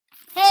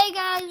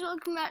guys,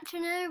 welcome back to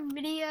another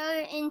video,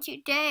 and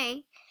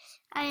today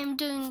I am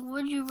doing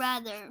Would You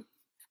Rather.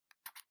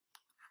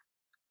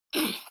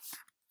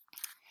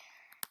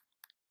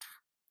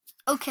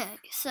 Okay,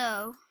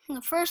 so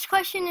the first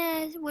question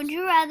is, would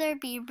you rather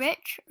be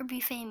rich or be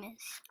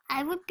famous?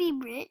 I would be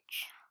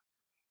rich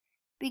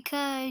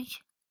because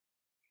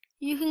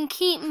you can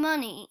keep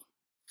money.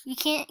 You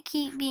can't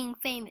keep being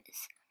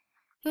famous.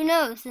 Who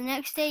knows, the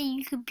next day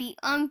you could be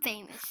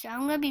unfamous, so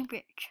I'm going to be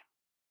rich.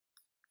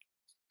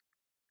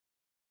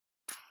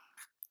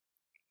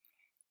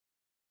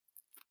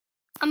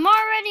 I'm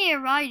already a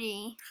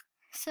righty,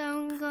 so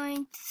I'm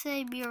going to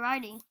say be a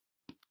righty.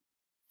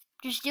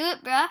 Just do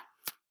it, bruh.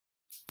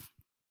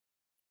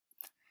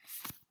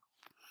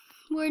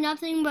 Wear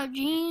nothing but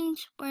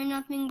jeans, wear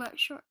nothing but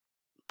short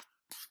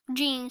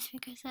jeans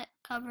because that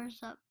covers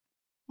up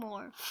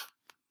more.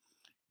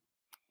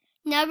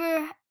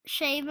 Never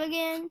shave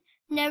again,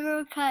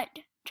 never cut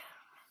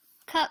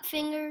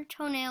finger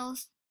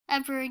toenails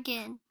ever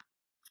again.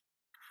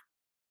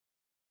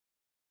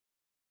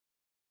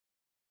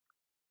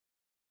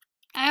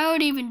 I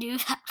don't even do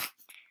that.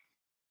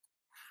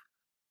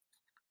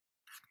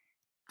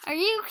 Are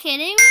you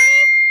kidding me?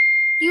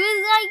 You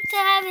would like to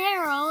have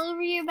hair all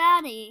over your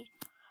body.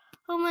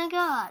 Oh my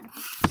god.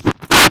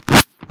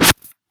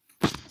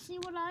 See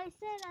what I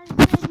said? I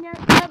said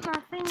never cut my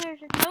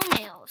fingers or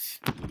toenails.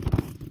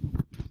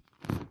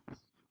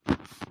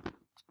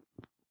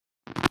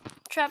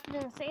 Trapped in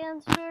a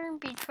sandstorm,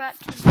 be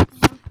trapped in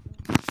the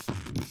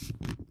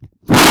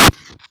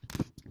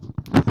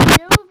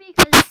no,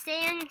 because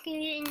sand can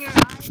get in your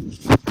eyes.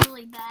 It's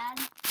really bad.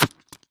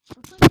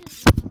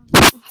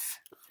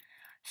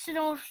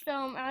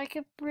 Snowstorm, I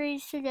could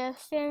breathe to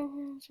death.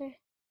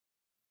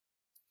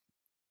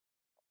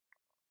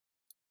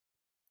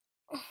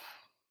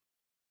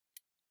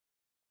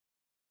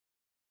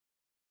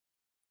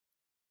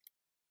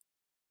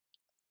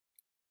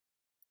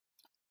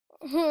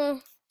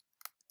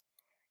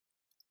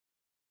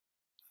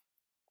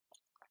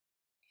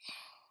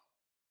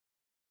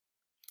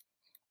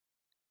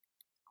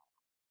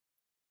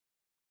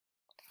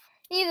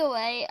 Either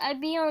way, I'd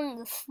be on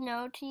the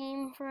snow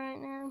team for right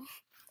now.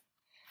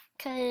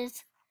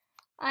 Because,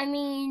 I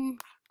mean,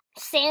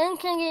 sand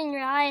can get in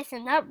your eyes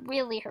and that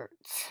really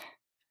hurts.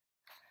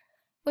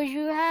 Would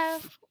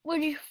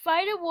you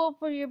fight a wolf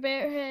with your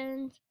bare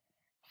hands?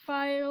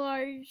 Fight a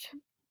large...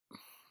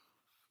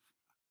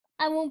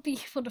 I won't be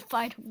able to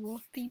fight a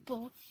wolf,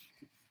 people.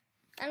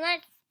 And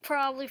I'd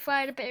probably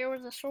fight a bear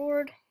with a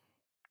sword.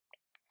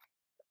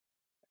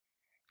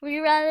 Would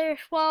you rather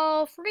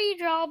swallow 3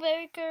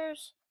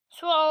 jawbreakers?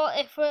 Swallow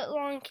a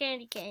foot-long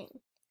candy cane.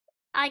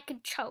 I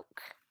could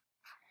choke.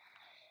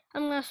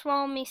 I'm gonna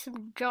swallow me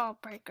some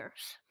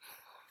jawbreakers.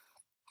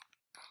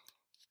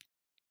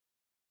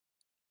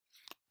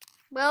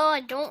 Well, I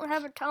don't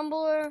have a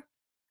Tumblr,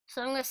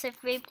 so I'm gonna say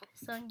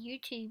famous on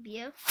YouTube,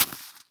 yeah.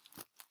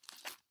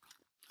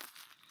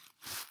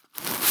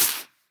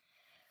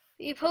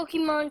 Be a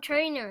Pokemon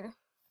trainer.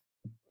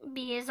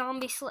 Be a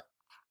zombie slayer.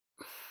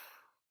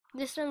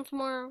 This sounds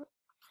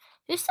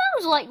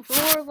like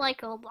more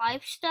like a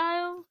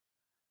lifestyle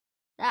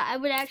that I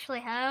would actually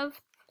have.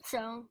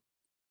 So,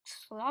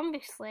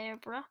 zombie slayer,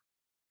 bruh.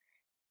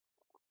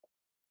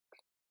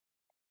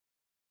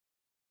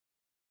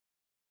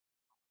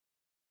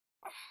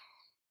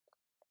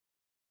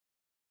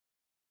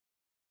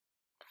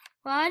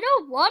 Well, I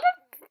don't want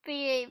to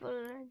be able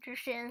to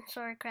understand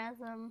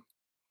sarcasm.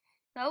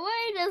 That way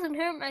it doesn't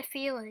hurt my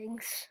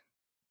feelings.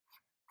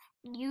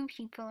 You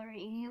people are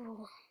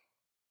evil.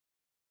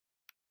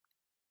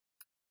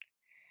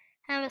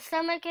 Have a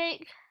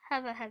stomachache,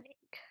 have a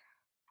headache.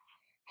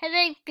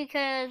 Headache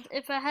because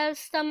if I had a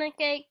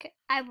stomachache,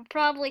 I would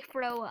probably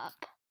throw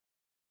up.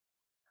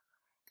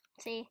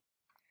 See?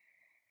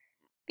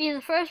 Be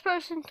the first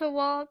person to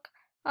walk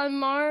on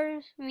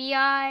Mars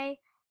via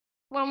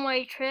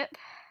one-way trip.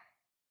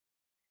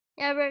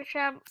 Never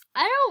travel.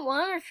 I don't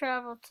want to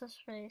travel to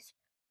space.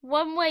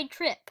 One-way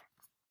trip.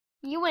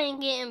 You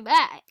ain't getting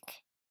back.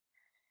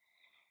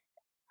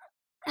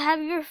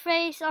 Have your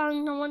face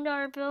on the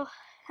 $1 bill.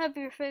 Have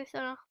your face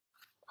on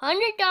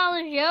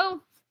 $100,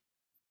 yo.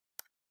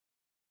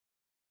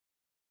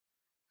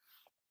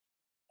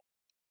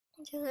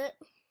 Do it.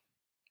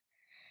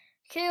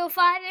 Kill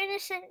 5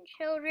 innocent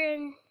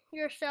children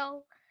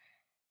yourself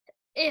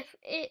if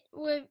it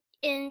would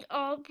end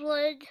all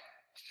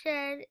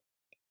bloodshed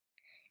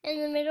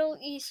in the Middle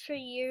East for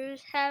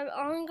years. Have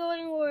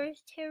ongoing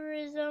wars,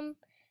 terrorism,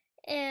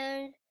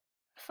 and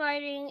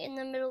fighting in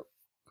the Middle.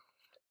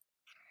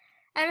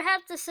 I'd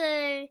have to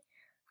say,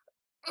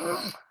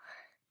 I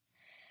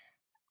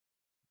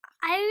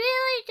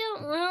really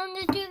don't want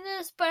to do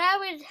this, but I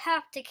would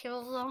have to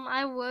kill them.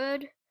 I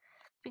would.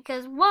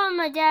 Because one,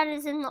 my dad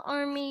is in the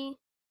army.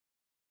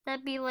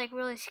 That'd be like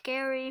really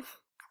scary.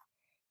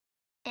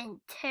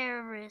 And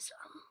terrorism.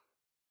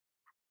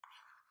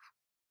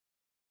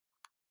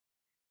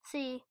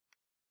 See,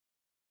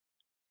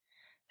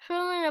 swim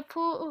in a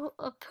pool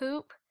of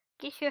poop,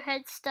 get your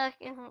head stuck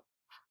in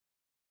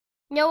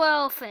no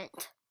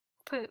elephant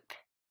poop.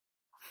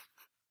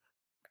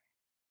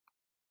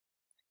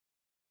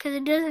 because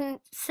it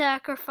doesn't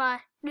sacrifice,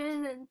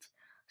 doesn't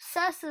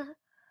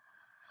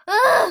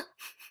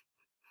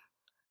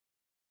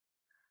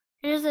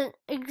it doesn't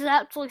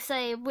exactly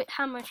say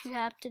how much you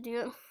have to do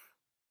it,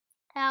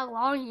 how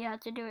long you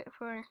have to do it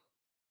for.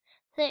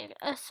 Take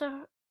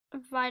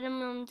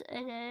vitamins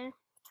a day.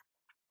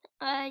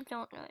 I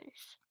don't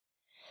notice.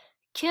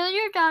 Kill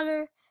your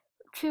daughter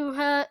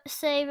to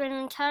save an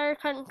entire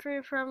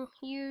country from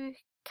you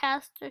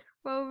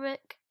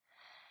claustrophobic.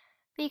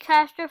 Be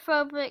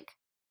claustrophobic.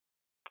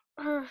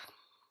 I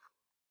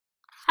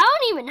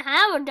don't even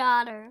have a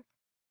daughter.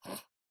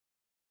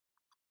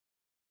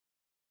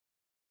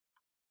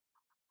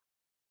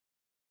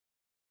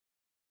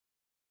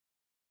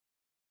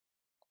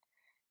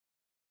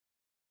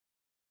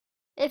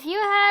 If you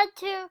had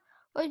to,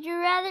 would you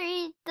rather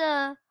eat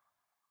the...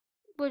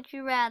 Would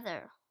you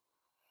rather?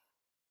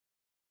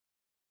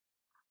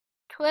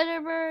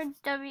 Twitter bird,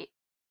 I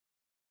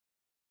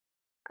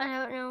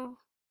don't know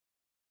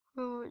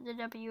who the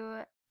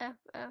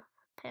WFF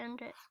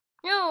panda is.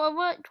 No, I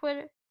want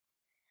Twitter.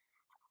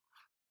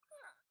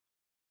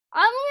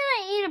 I'm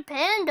gonna eat a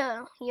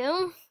panda,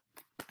 yo.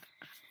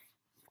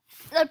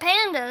 The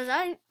pandas,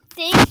 I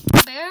think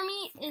bear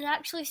meat is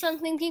actually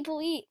something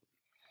people eat.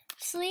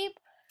 Sleep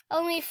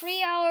only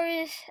 3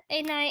 hours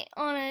a night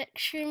on an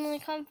extremely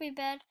comfy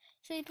bed.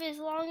 Sleep as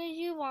long as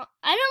you want.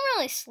 I don't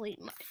really sleep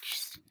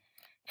much,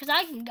 because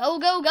I can go,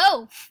 go,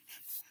 go.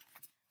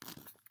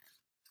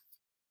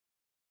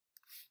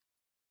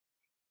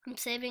 I'm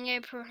saving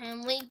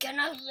Abraham Lincoln.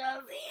 I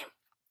love him.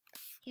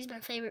 He's my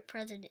favorite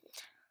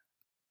president.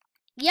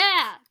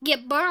 Yeah,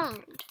 get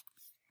burned.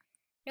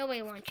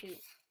 Nobody wants you.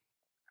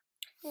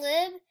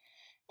 Live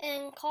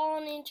in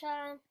colony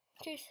time.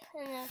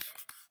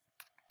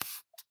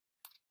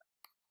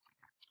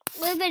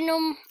 I'm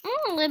gonna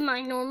live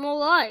my normal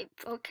life,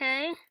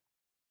 okay?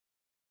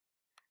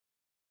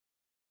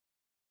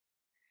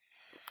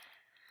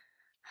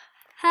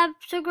 Have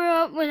to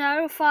grow up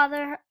without a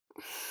father.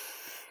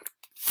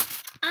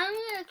 I'm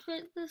gonna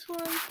quit this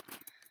one,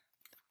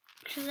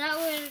 because that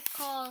would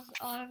cause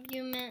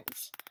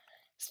arguments.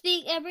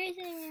 Speak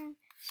everything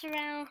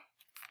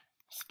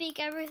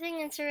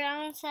in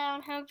surround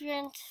sound. Have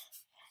your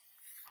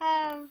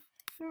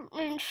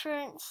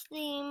insurance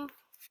theme.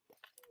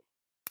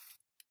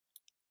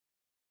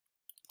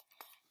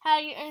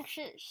 Have your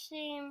insurance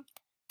theme.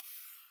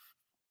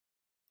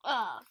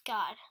 Oh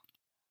God.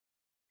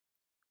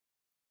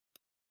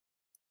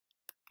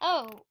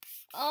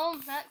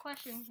 That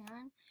question's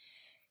done.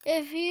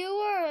 If you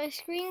were a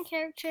screen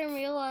character in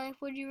real life,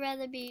 would you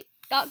rather be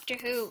Doctor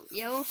Who,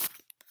 yo?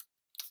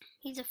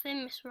 He's a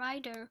famous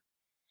writer.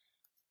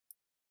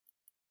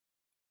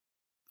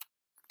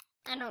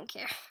 I don't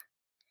care.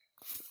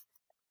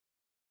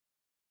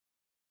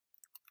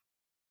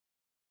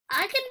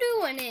 I can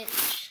do an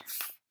inch.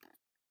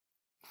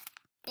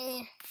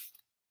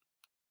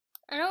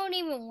 I don't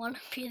even want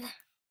to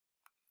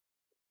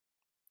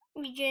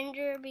be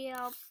ginger, be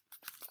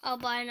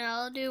albino.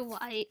 I'll do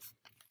white.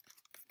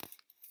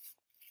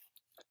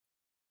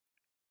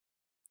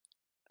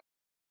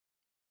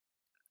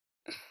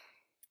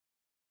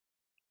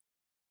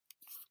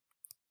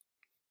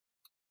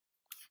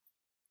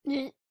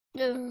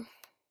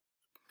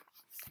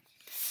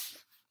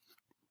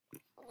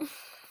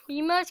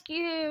 You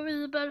muscular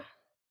is better.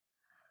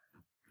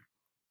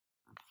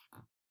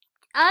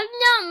 I'm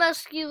not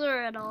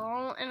muscular at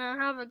all, and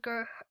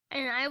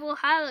I will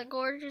have a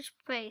gorgeous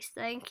face.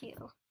 Thank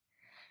you.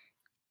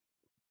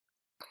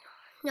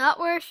 Not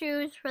wear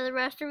shoes for the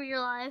rest of your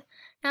life.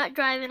 Not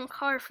drive in a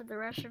car for the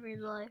rest of your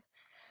life.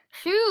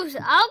 Shoes,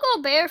 I'll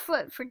go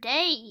barefoot for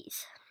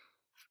days.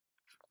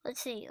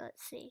 Let's see.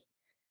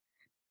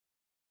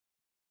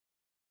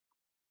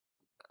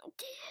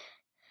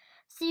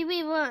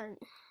 CB1.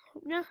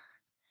 No.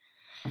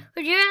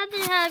 Would you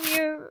rather have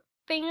your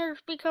fingers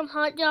become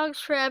hot dogs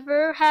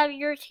forever? Have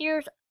your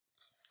tears...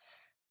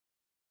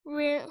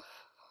 Oh,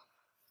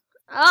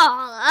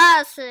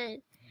 that's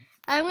it.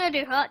 I'm gonna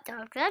do hot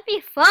dogs. That'd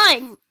be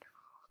fun.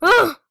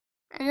 And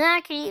then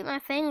I can eat my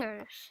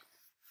fingers.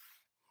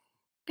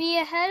 Be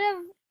a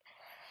head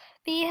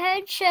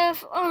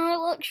chef on a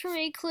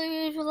luxury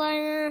cruise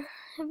liner.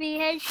 Be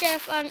head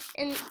chef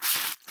in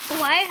the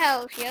White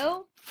House,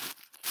 yo.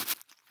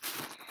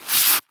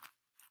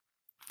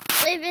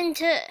 Live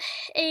into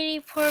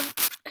 84.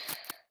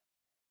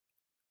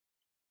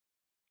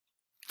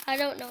 I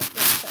don't know what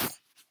this says.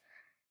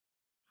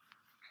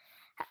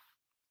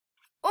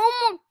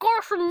 Oh my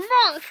gosh, I'm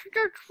not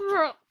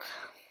drunk.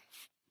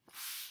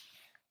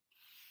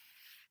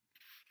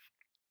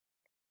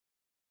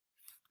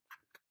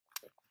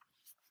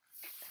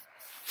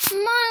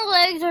 My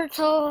legs are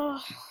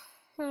tall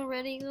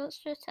already. Let's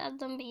just have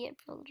them be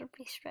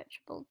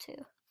stretchable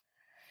too.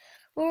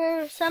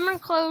 Wear summer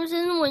clothes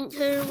in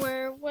winter.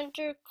 Wear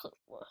winter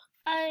clothes.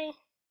 I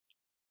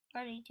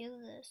already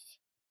do this.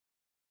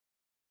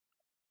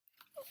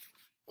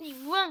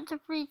 You want to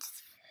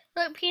freeze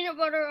like peanut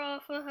butter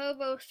off a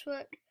hobo's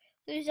foot.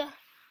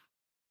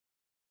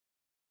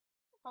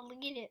 I'll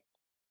get it.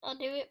 I'll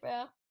do it,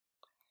 bro.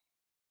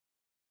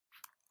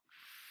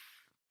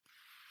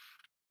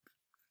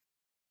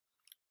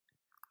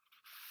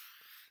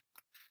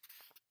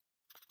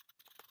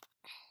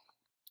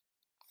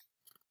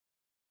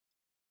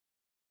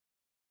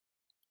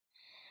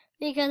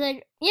 Because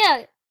I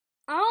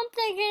don't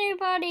think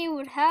anybody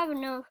would have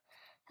enough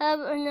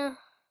to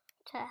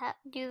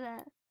do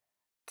that,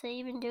 to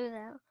even do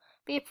that.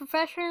 Be a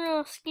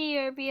professional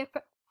skier,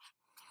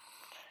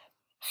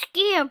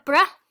 skier,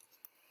 bruh.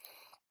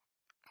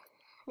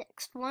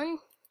 Next one.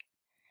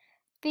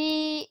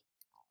 Be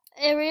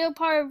a real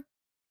part of,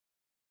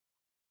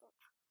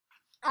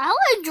 I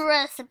like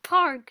Jurassic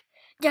Park.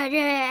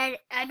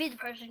 I'd be the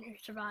person who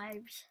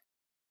survives.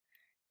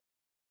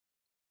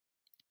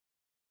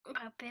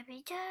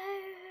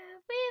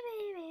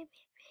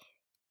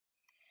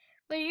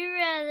 Would you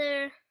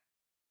rather,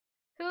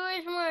 who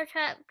is more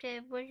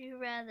attractive? Would you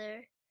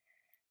rather?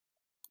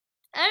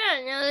 I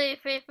don't know these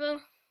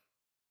people.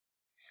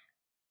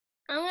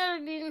 I'm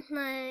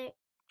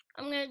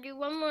gonna do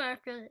one more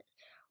after this.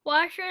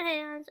 Wash your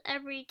hands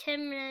every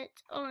 10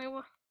 minutes. Only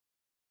one.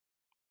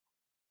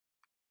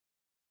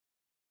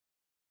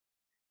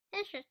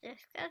 It's just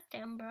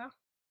disgusting, bro.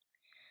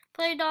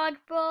 Play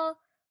dodgeball,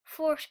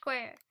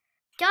 Foursquare.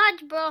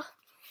 Dodgeball.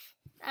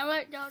 I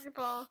like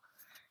dodgeball.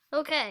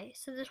 Okay,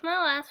 so this is my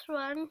last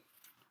one.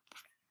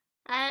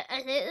 I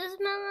think this is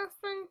my last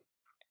one.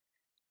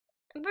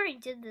 I already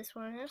did this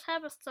one. I just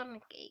have a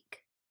stomach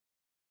ache.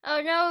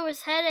 Oh no, it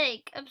was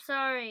headache. I'm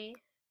sorry.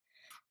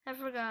 I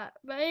forgot.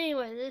 But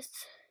anyway, this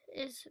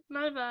is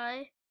my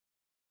bye.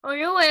 Oh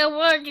no way, I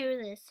want to do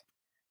this.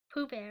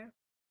 Pooh Bear.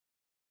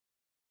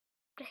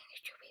 Dang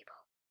it, you people.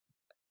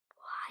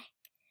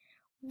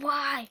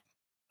 Why?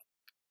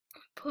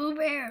 Pooh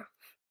Bear.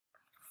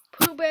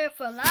 Pooh Bear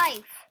for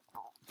life.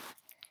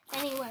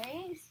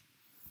 Anyways,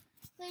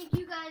 thank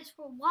you guys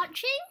for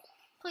watching.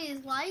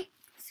 Please like,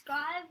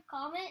 subscribe,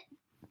 comment.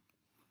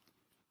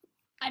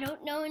 I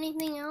don't know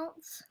anything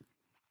else.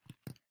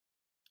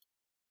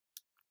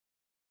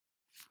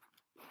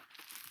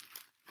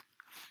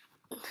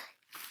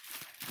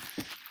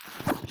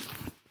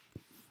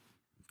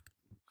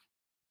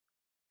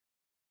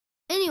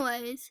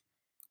 Anyways,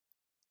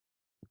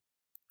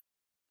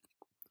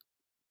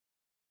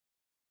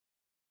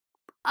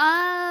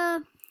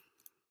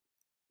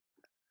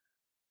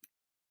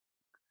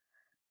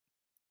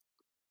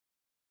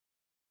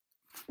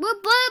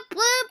 whoop whoop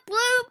whoop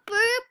whoop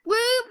whoop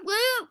whoop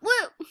whoop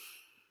whoop.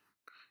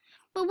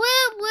 Whoop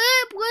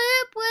whoop whoop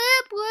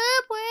whoop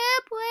whoop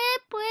whoop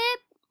whoop whoop.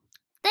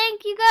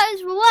 Thank you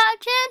guys for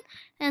watching,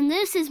 and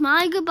this is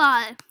my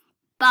goodbye.